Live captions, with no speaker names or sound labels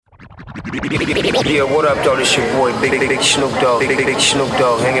Yeah, what up, though? This your boy, Big Snoop Dogg. Big Snoop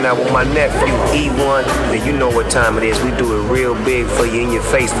Dogg, hanging out with my nephew, E1. And you know what time it is. We do it real big for you, in your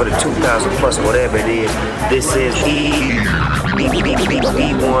face, for the 2,000 plus, whatever it is. This is E1,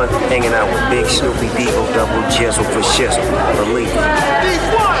 hanging out with Big Snoopy, Devo, double jizzle for shizzle. Believe me.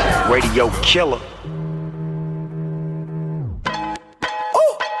 Radio killer.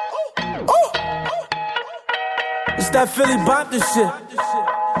 It's that Philly bop this shit.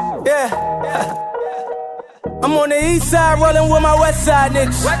 Yeah. I'm on the east side rolling with my west side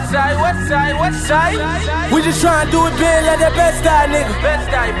niggas. West side. We just tryna do it big like that best side nigga. Best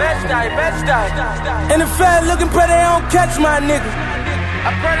side. And the feds looking pretty, they don't catch my nigga.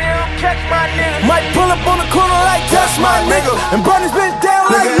 Might pull up on the corner like that's my nigga. And burn this bitch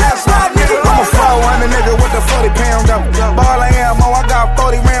down like that's my nigga. I'm a 400 nigga with the 40 pounds though. Ball of ammo, I got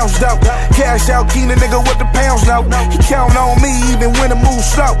 40 rounds though. Cash out, key the nigga with the pounds though. He count on me even when the move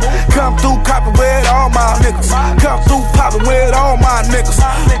slow. Come through copping with all my niggas. Come through popping with all my niggas.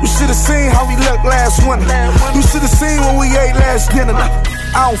 You should've seen how we looked last winter. You should've seen when we ate last dinner.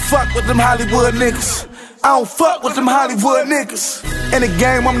 I don't fuck with them Hollywood niggas. In the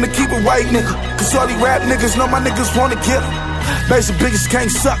game, I'm the keep it white nigga. Cause all these rap niggas know my niggas wanna kill them. Basic bitches can't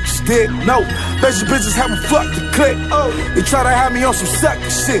suck stick, no. Basic bitches haven't fucked the click. They try to have me on some sucker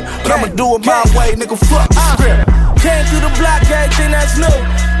shit, but I'ma do it my way, nigga, fuck the script. Came through the block, everything that's new.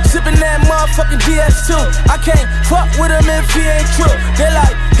 Sippin' that motherfucking DS2. I can't fuck with him if he ain't true. They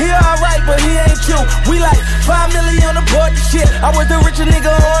like, he alright, but he ain't you. We like 5 million on the board, the shit. I was the richer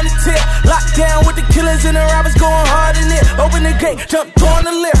nigga on the tip. Locked down with the killers and the robbers going hard in it. Open the gate, jumped on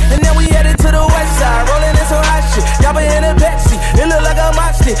the lift, and then we headed to the west side. Rolling in some hot shit. Y'all been in a backseat. It look like a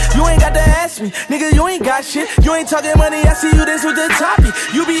mob stick. You ain't got to ask me. Nigga, you ain't got shit. You ain't talking money, I see you this with the topic.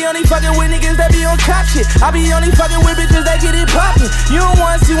 You be only fucking with niggas that be on cop shit. I be only fucking with bitches that get it poppin'. You don't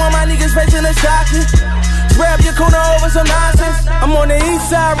wanna see one of my niggas facing a stocking. Spray up your corner over some nonsense. I'm on the east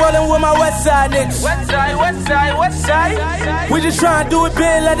side rolling with my west side niggas. West side. We just tryna do it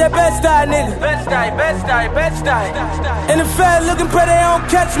big like that best side nigga. Best side. And the feds looking pretty, they don't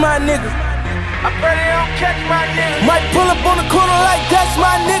catch my nigga. Might pull up on the corner like that's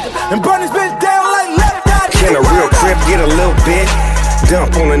my nigga. And burn this bitch down like left eye. Can a real crib get a little bit?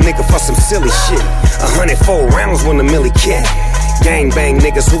 Dump on a nigga for some silly shit. 104 rounds when the millie kick. Gang bang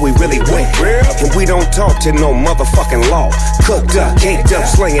niggas who we really with. And we don't talk to no motherfucking law. Cooked up, caked up,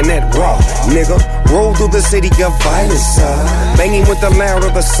 slinging that raw. Nigga, roll through the city of violence, banging with the loud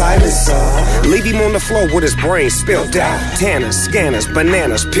of the silencer. Leave him on the floor with his brain spilled out. Tanners, scanners,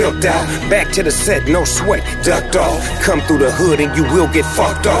 bananas peeled out. Back to the set, no sweat, ducked off. Come through the hood and you will get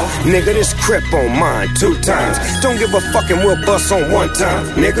fucked off. Nigga, this crip on mine 2 times. Don't give a fucking we'll bust on 1 time.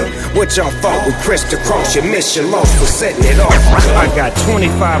 Nigga, what y'all thought we crissed across your mission lost for setting it off. I got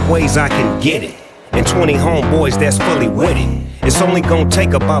 25 ways I can get it, and 20 homeboys that's fully with it. It's only gonna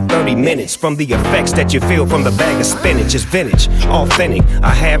take about 30 minutes from the effects that you feel from the bag of spinach. It's vintage, authentic,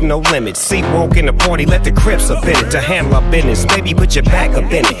 I have no limits. See, walk in the party, let the Crips up in it. To handle our business, baby, put your back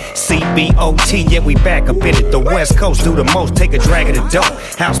up in it. CBOT, yeah, we back up in it. The West Coast do the most, take a drag of the dope.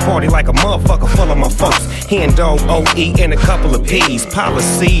 House party like a motherfucker full of my folks. Hen dog, OE, and a couple of P's. Pile of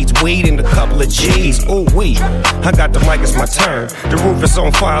seeds, weed, and a couple of G's. Ooh, wee, I got the mic, it's my turn. The roof is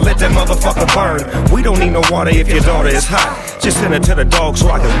on fire, let that motherfucker burn. We don't need no water if your daughter is hot. Just send it to the dogs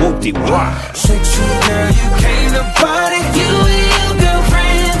so I can whoop-de-wop. Sexy girl, you came to party. You and your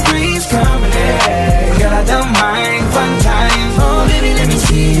girlfriend, three's coming in. Girl, I don't mind fun times. Oh, baby, let me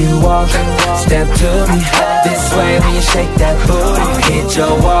see you walk. Step to me this way when you shake that booty. Hit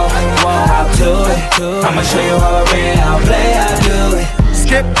your wall, out to it. I'ma show you how I read, how I play, how I do it.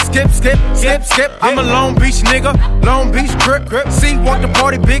 Skip. I'm a Long Beach nigga, Long Beach grip. See, want the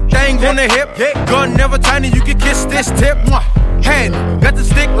party, big thing on the hip. Gun never tiny, you can kiss this tip. Hand, got the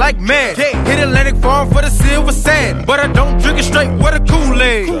stick like mad. Hit Atlantic Farm for the silver sand, but I don't drink it straight with a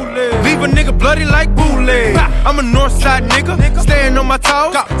Kool-Aid. Leave a nigga bloody like bootleg. I'm a Northside nigga, staying on my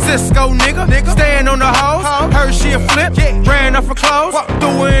toes. Cisco nigga, staying on the hose. Heard she a flip, ran off her clothes.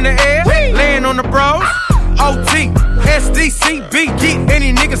 Threw her in the air, laying on the bros. OT, SDCB, get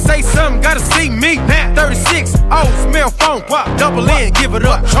any nigga say something, gotta see me. 36, smell phone, double in, give it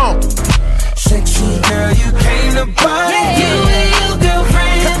up, chomp. Sexy girl, you came to party. You and your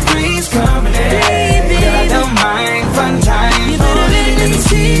girlfriend, three's coming in. Girl, I don't mind fun times. Let me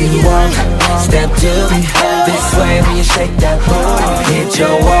see you walk. Step to me this way when you shake that booty. Hit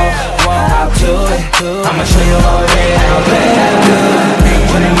your wall, out to it. I'ma show you all that I'll play, how good.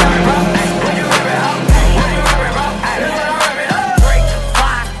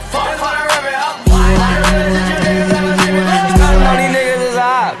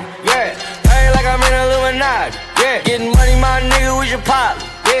 Asia Pop.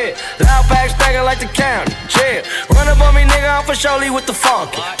 Yeah, loud packs stacking like the county. Yeah, run up on me, nigga, I'm for surely with the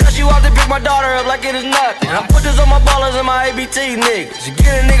funk. Touch you off to pick my daughter up like it is nothing. I put this on my ballers and my ABT niggas. You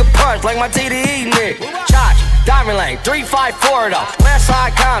get a nigga punched like my TDE nigga. Chachi, Diamond Lane, 354 though. West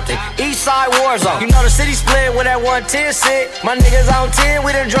side Compton, East side Warzone. You know the city split with that 110 sit. My niggas on 10,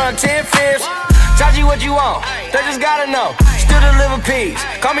 we done drunk 10 fifths. Chachi, what you want? They just gotta know. Still deliver peace.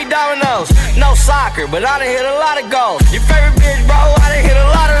 Call me Domino's. No soccer, but I done hit a lot of goals. Your favorite bitch, bro, I done hit a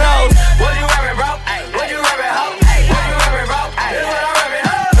lot of those. What you rapping, bro? What you rapping, ho? What you rapping, bro? This what I rapping,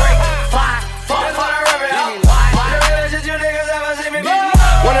 ho. 3, 5, 4. This what I rapping, ho. Why the realest shit you niggas ever see me go?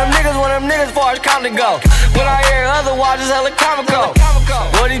 One of them niggas far as Compton go. When I hear otherwise, it's hella comical.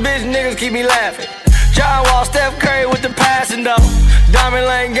 Boy, these bitch niggas keep me laughing. John Wall, Steph Curry with the passing though. Diamond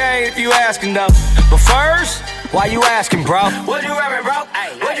Lane gang if you asking though. But first, why you asking, bro? What you rapping, bro?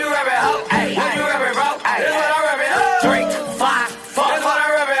 What you rapping, ho? What you rapping, bro? This what I rapping, ho. 3, 5, 4. This what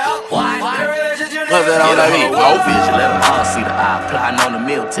I rapping, ho. Why the realest shit you niggas Get on me, low vision, let them all see the eye. Plotting on the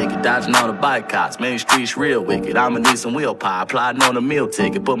meal ticket, dodging all the boycotts. Main streets real wicked, I'ma need some willpower. Plotting on the meal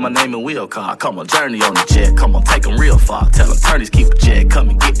ticket, put my name in wheel car. Come on, journey on the jet, come on, take them real far. Tell them attorneys keep a check, come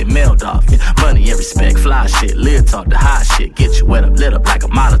and get it mailed off. Yeah, money and respect, fly shit, live talk, the high shit. Get you wet up, lit up like a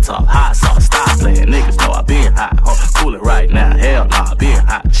Molotov. High sauce, stop playing, niggas know I been hot. Cool it right now, hell nah, I been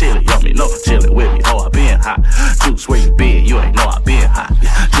hot. Chilly on me, no chillin' with me, I been hot. Juice, where you been? You ain't know I been hot.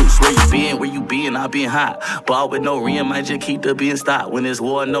 Juice, where you been? Where you been? I been hot. Ball with no rim, might just keep the being stopped. When it's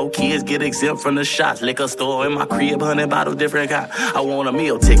war, no kids get exempt from the shots. Liquor store in my crib, 100 bottles, different kind. I want a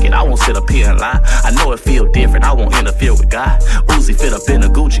meal ticket, I won't sit up here and lie. I know it feel different, I won't interfere with God. Uzi fit up in a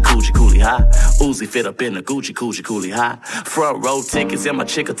Gucci, Coochie, Coolie high. Uzi fit up in a Gucci, Coochie, Coolie high. Front row tickets in my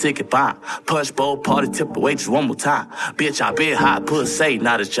chick a ticket bomb. Punch bowl, party tip the waitress one more time. Bitch, I been hot, put say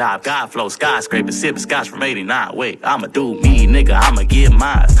not his job. God flow, skyscraper, sipping scotch from 89. Wait, I'ma do me, nigga, I'ma get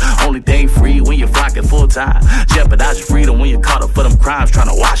mine. Only thing free when you're flocking full time. Jeopardize your freedom when you're caught up for them crimes.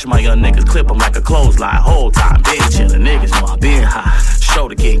 Tryna watch my young niggas clip them like a clothesline. Whole time, been chillin', niggas know I been high.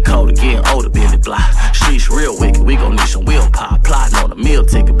 Shoulder getting colder, getting older, Billy Bly. Streets real wicked, we gon' need some willpower. Plotting on a meal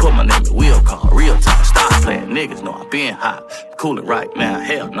ticket, put my name in wheel car. Real time, stop playing, niggas know I been hot. Coolin' right now,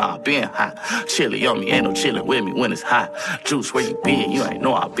 hell nah, I been hot. Chilly on me, ain't no chillin' with me when it's hot. Juice, where you been? You ain't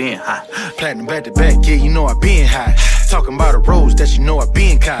know I been hot. Platinum back to back, yeah, you know I been high. Talking about the roads that you know I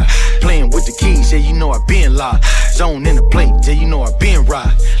been kind. Playing with the keys, yeah, you know I been locked. Zone in the plate, yeah, you know I been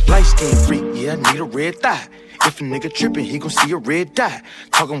rock. Light skin freak, yeah, I need a red thigh. If a nigga trippin', he gon' see a red dot.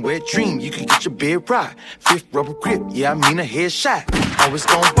 Talkin' wet dream, you can get your bed rock. Fifth rubber grip, yeah, I mean a headshot. Always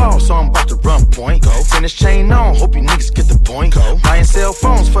gon' ball, so I'm about to run point. Go. Finish chain on, hope you niggas get the point. Go. Buying cell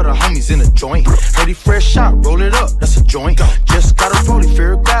phones for the homies in the joint. Heard he fresh shot, roll it up, that's a joint. Go. Just got a rollie,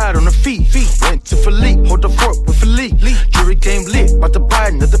 fear of God on the feet. Went to Philippe, hold the fork with Philippe. Jury game lit, about to buy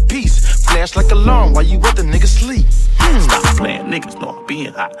another piece. Flash like alarm while you let the nigga sleep. Stop playing, niggas know I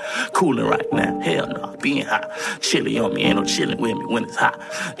been hot. Coolin' right now, hell no, I been hot. Chilly on me, ain't no chillin' with me when it's hot.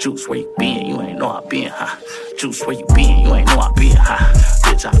 Juice, where you been? You ain't know I been hot. Juice, where you been? You ain't know I been hot.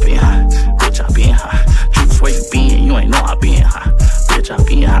 Bitch, I been hot. Bitch, I been hot. Juice, where you been? You ain't know I been hot. Bitch, I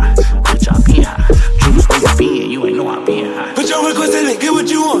been hot. Bitch, I been hot. Juice, where you been? You ain't know I been hot. Put your request in and get what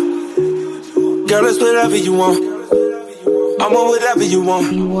you want. Girl, it's whatever you want. I'm on whatever you want.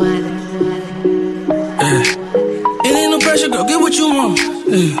 It ain't no pressure, girl, get what you want.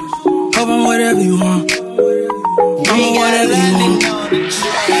 Hope I'm whatever you want. I'm on whatever you want.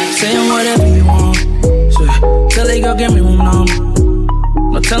 Say I'm whatever you want. Tell they go get me room number.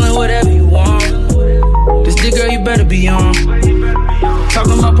 No telling whatever you want. This dick, girl, you better be on.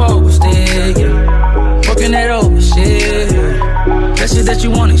 Talking about poker stick, yeah. Working that over shit, yeah. That shit that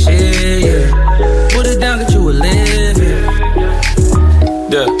you want and shit, yeah. Put it down, get you a live,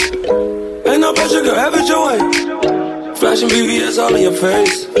 yeah. Ain't no pressure, girl, have it your way. Flashing BBS all in your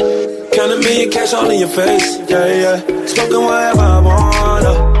face. Count a million cash all in your face, yeah, yeah. Smoking whatever I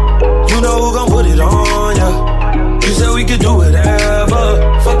wanna. You know who gon' put it on, yeah. You said we could do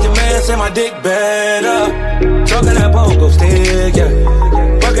whatever. Fuck your man, say my dick better. Talking that pogo stick, yeah.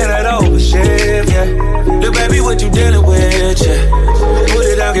 Working that over shit, yeah. Look, baby, what you dealing with, yeah. Put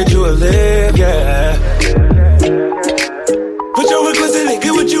it down, get you a live, yeah. Put your request in and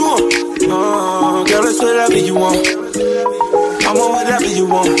get what you want. Girl, it's whatever you want. I'm on whatever you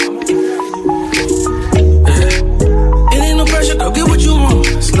want. Pressure, go get what you want.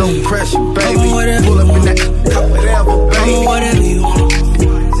 It's no pressure, baby. Pull up in that cup, whatever, baby. Whatever you want.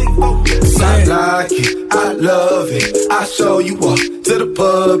 I like it, I love it. I show you up to the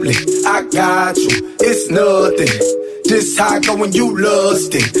public. I got you, it's nothing. Just how I go when you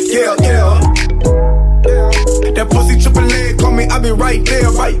lust it. Yeah, yeah. That pussy triple leg, call me, I be right there,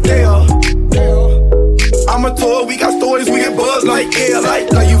 right there. I'm a tour, we got stories, we get buzz like yeah,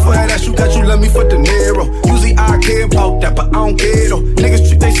 like you for that, you got you, love me for the Nero. Usually I care about that, but I don't care though. Niggas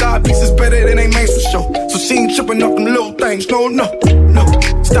treat they side pieces better than they main for show. So she ain't tripping up them little things, no.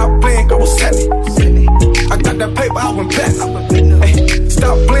 Stop playing, girl, what's happening? I got that paper, I went back. Hey,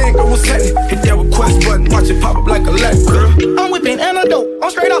 stop playing, girl, what's happening? Hit that request button, watch it pop up like a light, girl. I'm whipping N.E.R.D, I'm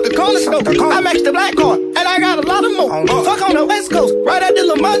straight off the corner store. I matched the black card, and I got a lot of more. Fuck on the West Coast, right at the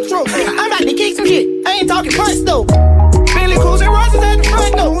Lamont Road. I'm about to kick some shit, I ain't talking punch though. Billy cruising roses at the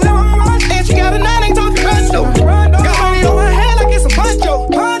front door. And she got a 9, ain't talking run though. Got money on her head like it's a poncho.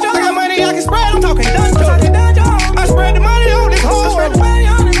 I got money I can spread, I'm talking dunjo. I spread the money on this whole world.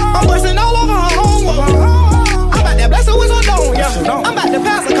 I'm busting all over her homeworld. I'm about that bless her with her dome, yeah. I'm about to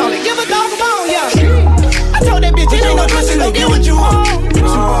pass her, call it, give a dog a bone, yeah. I told that bitch, it ain't no pussy, go get what you want.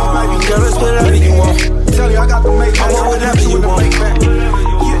 Girl, let's put whatever you want. Tell you I got to make I want whatever you want.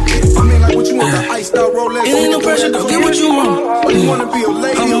 I mean like what you want, the iced out Rolex. It ain't no pressure, go get what you want. Or you wanna be a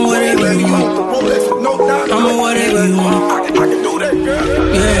lady, I'm a whatever you want. The Rolex with no doubt. I'm a whatever you want. I can do that,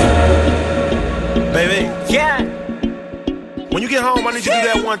 girl. Yeah. Baby. Yeah. When you get home, I need you to do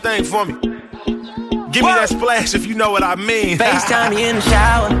that one thing for me. Give me that splash if you know what I mean. FaceTime you in the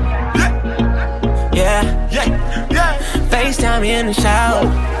shower. Yeah. FaceTime you in the shower.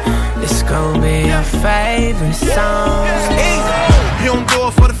 This gon' be your favorite song. You don't do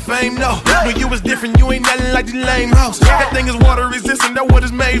it for the fame, no. When you was different, you ain't nothing like the lame hoes. That thing is water resistant, that's what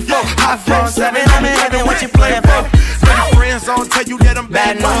it's made for. iPhone 7, I'm in heaven, what you playing for? My friends don't tell you that I'm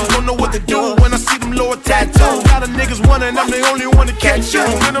bad, no. Don't know what to do when I see them lower tattoos. A lot of niggas wondering I'm the only one to catch you.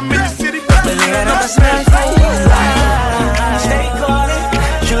 When I'm in the city, believe it, I'm a smash. Stay caught.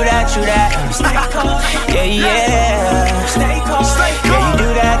 True that. Stay caught. Yeah. Stay caught. Yeah, you do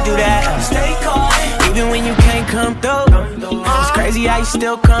that. Stay caught. Even when you can't come through, it's crazy how you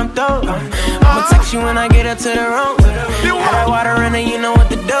still come through. I'ma text you when I get up to the room. Have that water running, you know what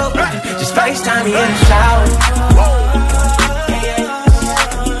to do. Just FaceTime me in the shower.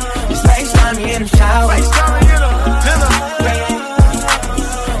 Just FaceTime me in the shower.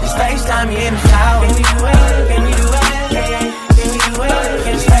 Just FaceTime me in the shower. Can we do it? Can we do it?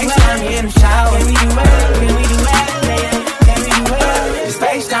 Just FaceTime me in the shower. Can we do it? Can we do it? Just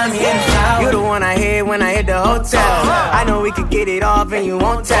FaceTime me in the shower. You the one I hit when I hit the hotel. I know we could get it off and you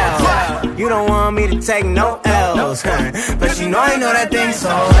won't tell. You don't want me to take no L's, but you know I know that thing so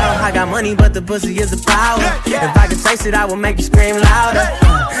well. I got money but the pussy is the power. If I could taste it I will make you scream louder.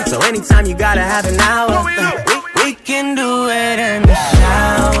 So anytime you gotta have an hour. We can do it in the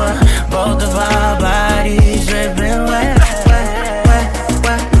shower. Both of our bodies dripping wet.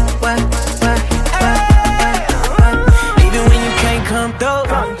 Even when you can't come through,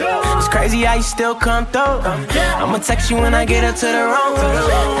 it's crazy how you still come through. I'ma text you when I get up to the room.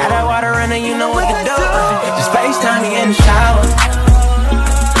 Have that water running, you know what to do. Just FaceTime me in the shower.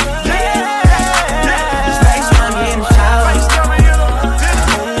 Just FaceTime me in the shower. Just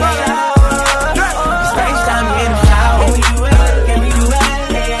FaceTime me in the shower. Can we do it?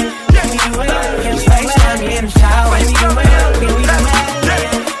 Can we do it? Just FaceTime me in the shower. Can we do it? Can we do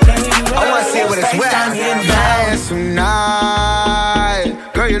it? I wanna see what it's wet. Dance tonight.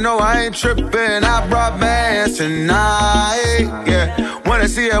 Girl, you know I ain't trippin'. I brought bands tonight. Yeah, wanna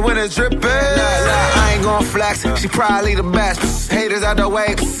see her when it's drippin'. I ain't gon' flex. She probably the best. Haters out the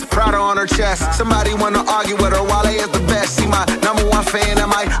way. Prada on her chest. Somebody wanna argue with her. Wale is the best. See my #1 fan of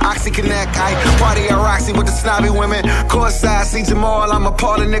my Oxy Connect. I party at Roxy with the snobby women. Courtside, see Jamal. I'm a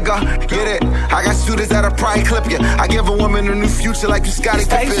party nigga. Get it? I got shooters that'll probably clip you. I give a woman a new future like you Scottie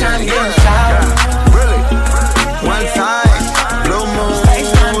Pippen. Yeah. Really? One time, blue moon.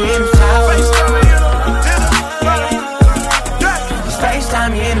 FaceTime me in the shower. FaceTime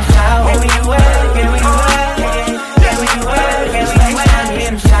me in the shower. Can we do it? Can we do it? Can we do it? Just FaceTime me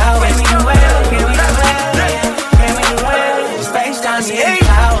in the shower. Can we do it? Can we do it? Can we do it? Just FaceTime me in the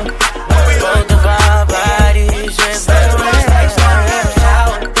shower. Both of our bodies just FaceTime me in the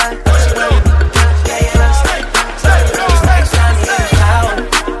shower. Just FaceTime me in the shower.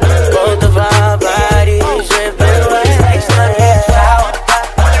 Both of our bodies just FaceTime me in the shower.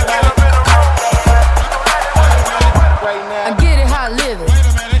 I get it how I live it.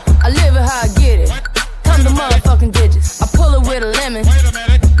 I live it how I get it. Come to motherfucking digits. I pull it with a lemon.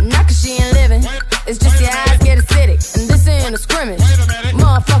 Not cause she ain't living. It's just your eyes get acidic. And this ain't a scrimmage.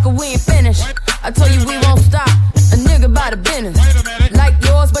 Motherfucker, we ain't finished. I told you we won't stop. A nigga by the business. Like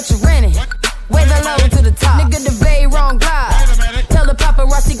yours, but you renting. Way the low to the top. Nigga, the bay wrong glide. Tell the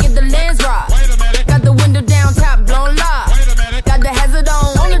paparazzi get the lens right. Got the window down, top blown live. Got the hazard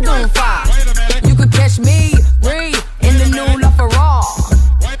on the doom fire. You could catch me real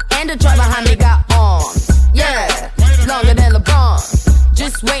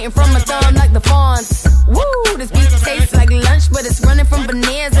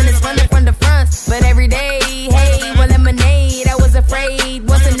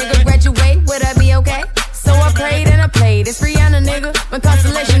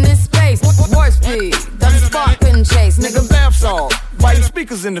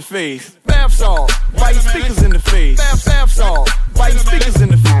speakers in the face. Bath salt, biting speakers in the face. Bath salt, biting speakers in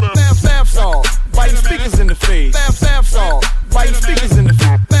the face. Bath salt, biting speakers in the face. Bath salt, biting speakers in the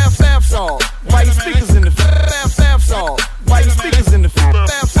face. Bath salt, biting speakers in the face. Bath salt, biting speakers in the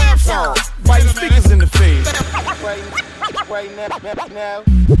face. Bath salt, biting speakers in the face. Right now.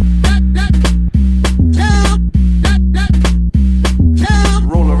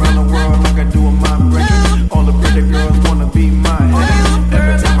 Roll around the world like I do in my record. All the pretty girls wanna be mine.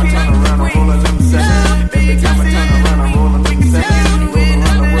 Every time I turn around, I'm rolling them seconds. Every time I turn around, I'm rolling them seconds. Roll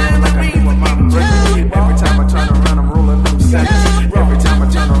around the world like I do in my record. Every time I turn around, I'm rolling them seconds. Every time I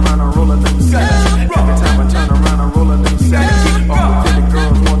turn around, I'm rolling them seconds. Every time I turn around, I'm rolling them seconds. All the pretty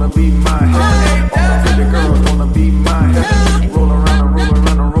girls wanna be mine. All the pretty girls wanna be mine. Roll around and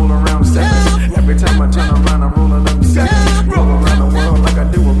roll around seconds. Every time I turn around, I'm rolling them seconds. Roll around the world like I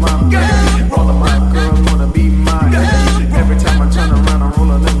do with my record. All of my girls wanna be mine. Every time I turn around, I'm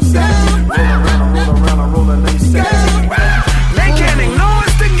rolling them seconds. Roll around, I'm rolling them seconds. They can't ignore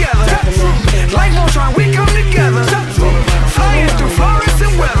us together. Like Voltron, we come together. Flying through Florence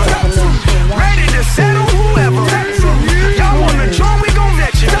and weather. Ready to settle whoever. Y'all wanna join, we gon'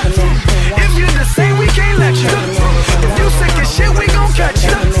 vet you. If you're the same, we can't let you. If you sick as shit, we gon' catch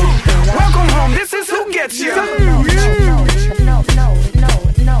you. Welcome home, this is who gets you.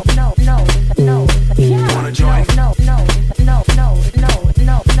 Wanna join?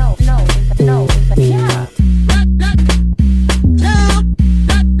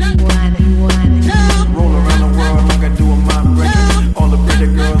 Roll around the world like I do in my record. All the pretty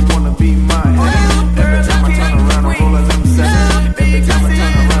girls wanna be mine. Every time I turn around, I'm rolling them seconds. Every time I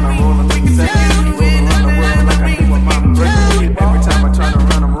turn around, I'm rolling them seconds. Roll around the world like I do in my record. Every time I turn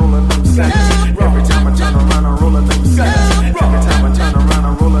around, I'm rolling them seconds. Every time I turn around, I'm rolling them seconds. Every time I turn around,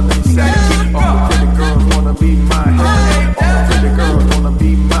 I'm rolling them seconds. All the pretty girls wanna be mine. All the pretty girls wanna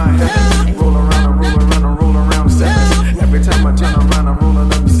be mine. Roll around and roll around seconds. Every time I turn around, I'm rolling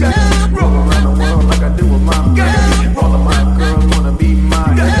them seconds. Roll around the world like I do with my record. All of my girls wanna be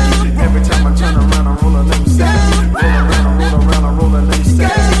mine. Every time I turn around, I'm rolling them seconds. Roll around and rolling them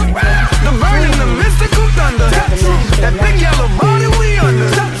seconds. The burning, the mystical thunder. That big yellow body we under.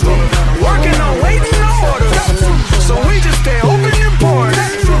 Working on waiting no orders. So we just stay open and poured.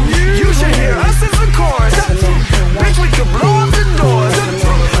 You should hear us as a chorus. Bitch, we could blow up the doors.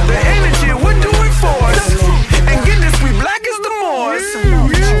 The energy would do it for us. And get this, we black as the Moors.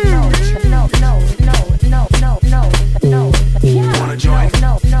 Wanna join?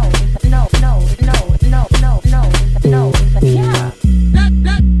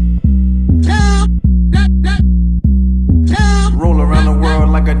 Roll around the world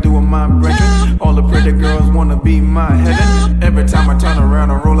like I do in my record. All the pretty girls wanna be my heaven. Every time I turn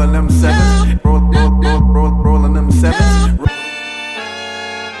around, I'm rolling them sevens. Rolling them sevens.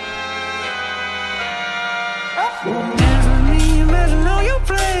 Imagine all your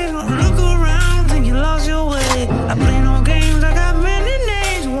play. Look around, think you lost your way. I play no games, I got many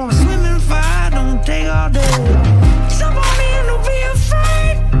names. Wanna swim in fire, don't take all day. Jump on me and don't be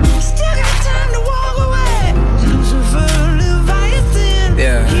afraid. Still got time to walk away. Lucifer, Leviathan.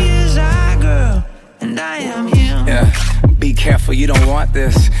 Yeah. He is our girl, and I am him. Yeah. Be careful, you don't want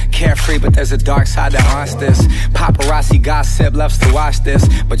this. Carefree, but there's a dark side that haunts this. Paparazzi gossip loves to watch this,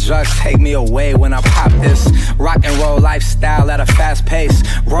 but drugs take me away when I pop this. Rock and roll lifestyle at a fast pace.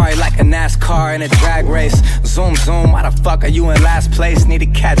 Roy like a NASCAR in a drag race. Zoom, zoom, why the fuck are you in last place? Need to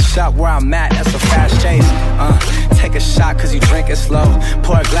catch up where I'm at, that's a fast chase. Take a shot cause you drink it slow.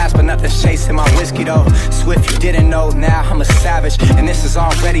 Pour a glass but nothing's chasing my whiskey though. Swift, you didn't know, now I'm a savage. And this has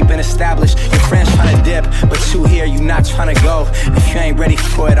already been established. Your friends tryna dip, but you here, you not tryna go. If you ain't ready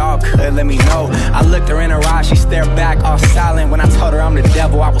for it all, could let me know. I looked her in her eyes, she stared back all silent. When I told her I'm the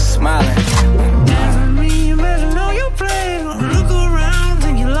devil, I was smiling. Imagine all your play. Look around,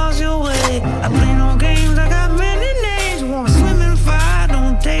 think you lost your way. I play no games, I got many names. Wanna swim in fire,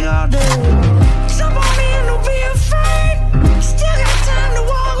 don't take all day. Jump on me and don't be afraid. Still got time to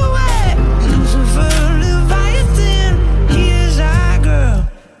walk away. Lucifer, Leviathan. He is our girl,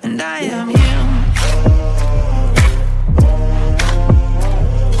 and I am him.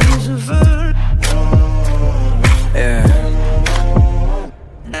 Lucifer. Yeah.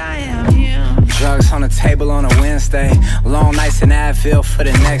 I am him. Drugs on the table on a Wednesday. Long nights in Advil for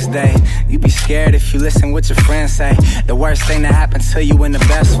the next day. You be scared if you listen what your friends say. The worst thing that happened to you in the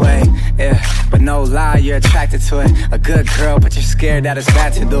best way. Yeah, but no lie, you're attracted to it. A good girl, but you're scared that it's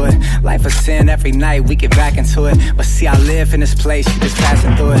bad to do it. Life a sin every night, we get back into it. But see, I live in this place, you just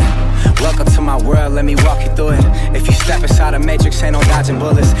passing through it. Welcome to my world, let me walk you through it. If you step inside a matrix, ain't no dodging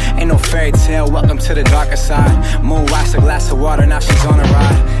bullets. Ain't no fairy tale, welcome to the darker side. Moon watched a glass of water, now she's on a ride.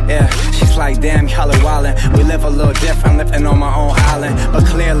 like damn, y'all are wildin'. We live a little different, living on my own island. But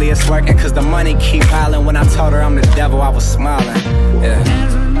clearly it's working, cause the money keep piling. When I told her I'm the devil, I was smiling. Yeah.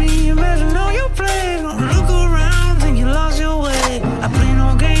 Dance with me, you better know your place. Don't look around, think you lost your way. I play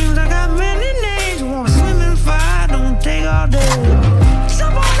no games, I got many names. You wanna swim in fire, don't take all day.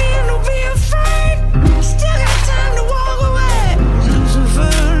 Jump on me and don't be afraid. Still got time to walk away.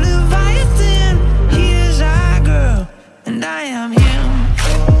 Lucifer, Leviathan, he is our girl, and I am him.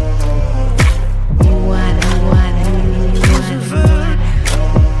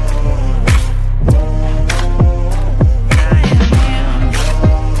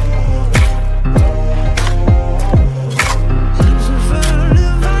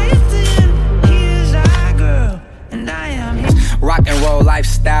 Rock and roll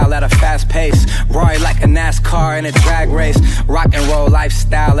lifestyle at a fast pace. Roy like a NASCAR in a drag race. Rock and roll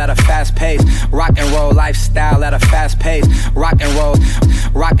lifestyle at a fast pace. Rock and roll lifestyle at a fast pace. Rock and roll,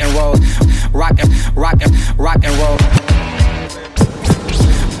 rock and roll, rock and roll. Rock and roll.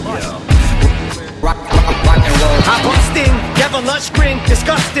 I bust in, devilish grin,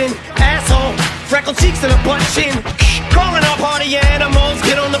 disgusting asshole, freckled cheeks and a butt chin. Calling all party animals,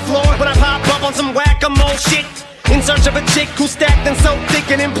 get on the floor when I pop up on some whack-a-mole shit. In search of a chick who's stacked and so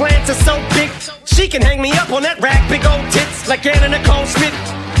thick and implants are so big she can hang me up on that rack, big old tits like Anna Nicole Smith.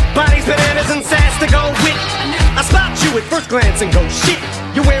 Bodies, bananas, and sass to go with. I spot you at first glance and go, shit,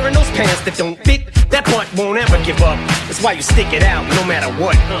 you're wearing those pants that don't fit. That butt won't ever give up. That's why you stick it out no matter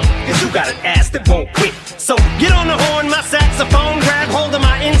what, cause you got an ass that won't quit. So get on the horn, my saxophone, grab hold of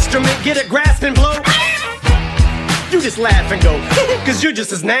my instrument, get a grasp and blow. You just laugh and go, cause you're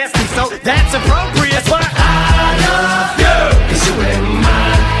just as nasty, so that's appropriate. That's why I love you, cause you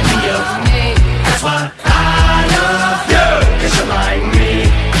remind me of me. That's why I love you, cause you're like me.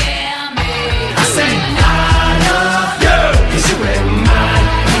 Yeah, me. I say I love you, cause you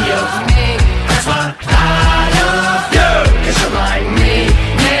remind me of me. That's why I love you, cause you're like me.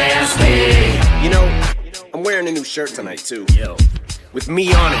 Nasty. You know, I'm wearing a new shirt tonight too. Yo. With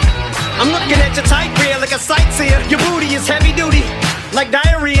me on it. I'm looking at your tight rear like a sightseer. Your booty is heavy duty, like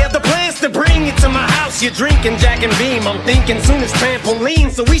diarrhea. The plan's to bring it to my house. You're drinking Jack and Beam. I'm thinking soon as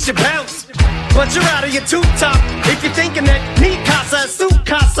trampoline, so we should bounce. But you're out of your tube top if you're thinking that me casa is su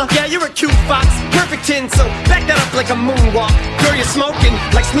casa. Yeah, you're a cute fox, perfect 10, so back that up like a moonwalk. Girl, you're smoking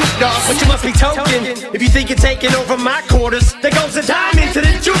like Snoop Dogg, but you must be token if you think you're taking over my quarters. There goes a dime into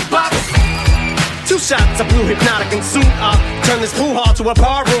the jukebox. 2 shots of blue hypnotic and soon I'll turn this pool hall to a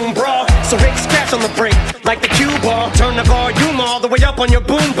barroom brawl. So Rick scratch on the break like the cue ball. Turn the volume all the way up on your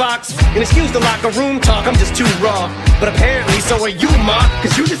boombox. And excuse the locker room talk, I'm just too raw. But apparently so are you, ma,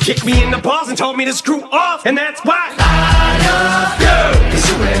 cause you just kicked me in the balls and told me to screw off. And that's why I love you, cause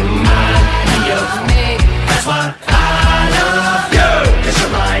you remind me of me. That's why I love you, cause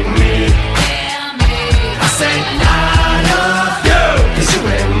you're like me. Yeah, me. I say I love you, cause you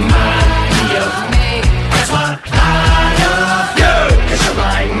remind me of me. That's why I love you, cause you're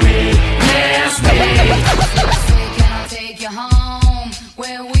like me, nasty. Can I take you home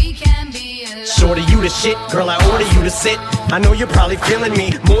where we can be alone? Shorty, you the shit, girl, I order you to sit. I know you're probably feeling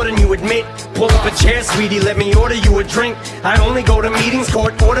me more than you admit. Pull up a chair, sweetie, let me order you a drink. I only go to meetings,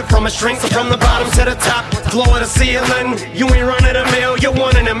 court ordered from a shrink. So from the bottom to the top, floor to ceiling, you ain't running a mill, you're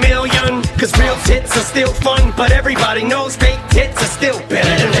 1 in a million. Cause real tits are still fun, but everybody knows fake tits are still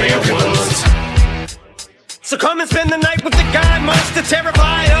better than real ones. So come and spend the night with the guy most to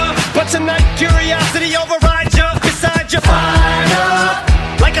terrify her. But tonight curiosity overrides you. Besides you fire up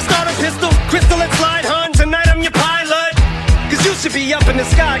like a starter pistol, crystal and slide, hun. Tonight I'm your pilot, cause you should be up in the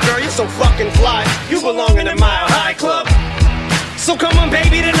sky, girl, you're so fucking fly. You belong in a Mile High Club. So come on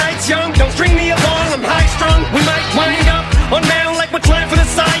baby, tonight's young. Don't string me along, I'm high strung. We might wind up on mound like we're trying for the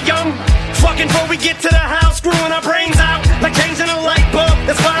Cy Young. Fucking before we get to the house, screwing our brains out like changing a light bulb.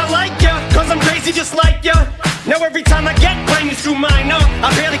 That's why I like ya, cause I'm crazy just like ya. Now every time I get brain, you screw mine up.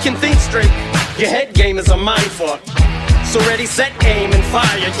 I barely can think straight. Your head game is a mindfuck. So ready, set, aim, and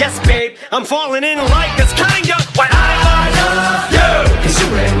fire. Yes, babe, I'm falling in like this kinda. Why I love you, cause you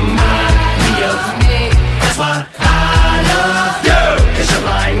remind me of me. That's why I love you, cause you're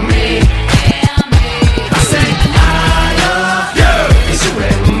like me. Yeah, me. I say I love you, cause you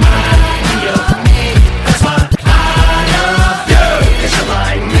remind me of me. That's why I love you, cause you're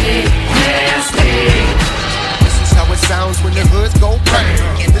like me. Nasty. This is how it sounds when the hoods go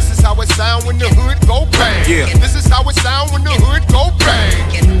bang. And this is how it sound when the hood go bang. Yeah. And this is how it sound when the hood go bang.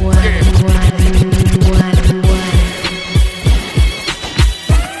 Yeah.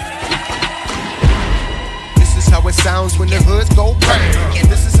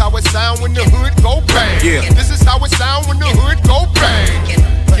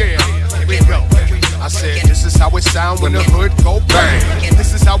 sound when the hood go bang.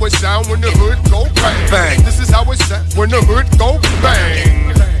 This is how it sound when the hood go bang. This is how it sound when the hood go bang.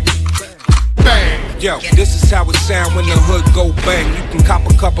 Bang. Yo, this is how it sound when the hood go bang. You can cop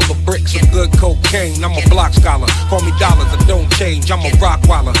a couple of bricks of good cocaine. I'm a block scholar, call me dollars, I don't change. I'm a rock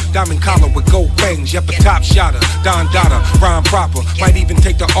waller, diamond collar with gold bangs. Yep, a top shotter, Don Dada, rhyme proper. Might even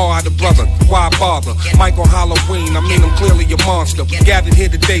take the R out of brother, why bother? Mike on Halloween, I mean I'm clearly a monster. We gathered here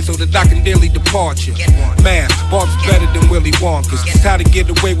today so that I can daily depart you. Man, Bob's better than Willy Wonka's. It's how to get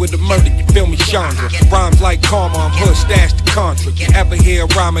away with the murder, you feel me, Chandra? Rhymes like karma, I'm hood, stash the contra. You ever hear a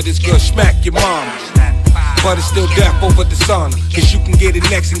rhyme that's good, smack your mama. But it's still death over dishonor, cause you can get it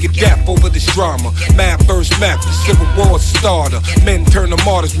next and get death over this drama. Mad first map, the civil war starter. Men turn to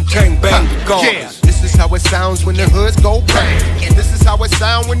martyrs, Wu-Tang bang the guards. Yeah, this is how it sounds when the hoods go bang. This is how it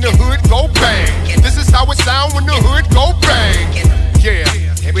sound when the hood go bang. This is how it sound when the hood go bang. Yeah,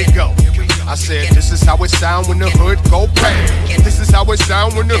 here we go. I said this is how it sound when the hood go bang. This is how it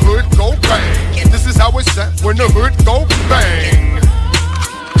sound when the hood go bang. This is how it sound when the hood go bang.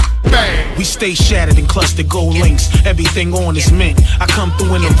 Bang. We stay shattered and clustered gold links. Everything on is mint. I come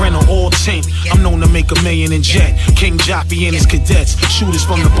through in the rental all tint. I'm known to make $1 million in jet. King Joppy and his cadets. Shooters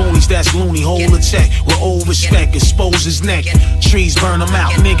from the boonies, that's loony. Hold attack with old respect. Expose his neck. Trees burn them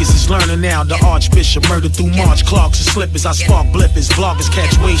out. Niggas is learning now. The Archbishop murdered through March. Clarks and slippers. I spark blippers. Bloggers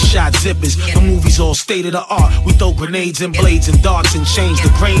catch waist shot zippers. The movies all state of the art. We throw grenades and blades and darts and chains.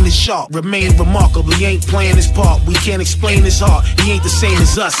 The grain is sharp. Remain remarkable. He ain't playing his part. We can't explain his heart. He ain't the same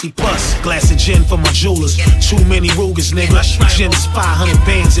as us. He plus. Glass of gin for my jewelers. Too many Rugers, nigga. Gin is 500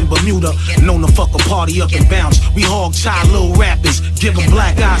 bands in Bermuda. Known to fuck a party up and bounce. We hog tie little rappers. Give them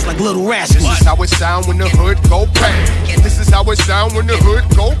black eyes like little rascals. This is how it sound when the hood go bang. This is how it sound when the hood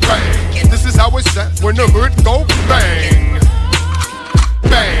go bang. This is how it sound when the hood go bang.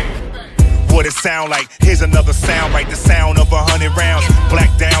 Bang. What it sound like? Here's another sound, right? The sound of 100 rounds, black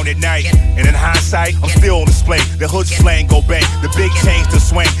down at night. And in hindsight, I'm still on display. The hood slang go bang, the big change to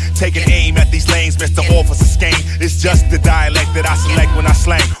swing. Taking aim at these lanes, Mr. Officer Skane. It's just the dialect that I select when I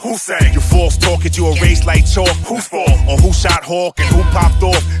slang. Who sang? You false talk, it you erase like chalk. Who's fault? Or who shot Hawk and who popped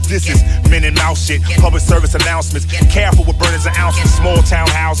off? This is men and mouth shit, public service announcements. Careful with burners and ounces, small town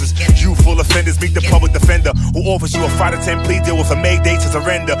houses. Youthful offenders meet the public defender who offers you a 5 to 10 plea deal with a Mayday to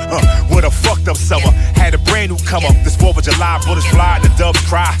surrender. What a fucked up summer, had a brand new come up. This 4th of July, bullets fly and the doves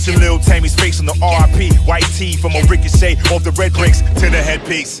cry. See Lil Tammy's face on the RIP. White tee from a ricochet off the red bricks to the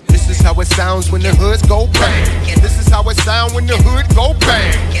headpiece. This is how it sounds when the hoods go bang. This is how it sound when the hood go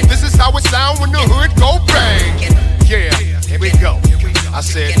bang. This is how it sound when the hood go bang. Yeah, here we go. I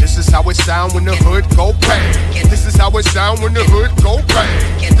said this is how it sound when the hood go bang. This is how it sound when the hood go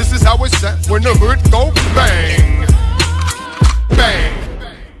bang. This is how it sound when the hood go bang.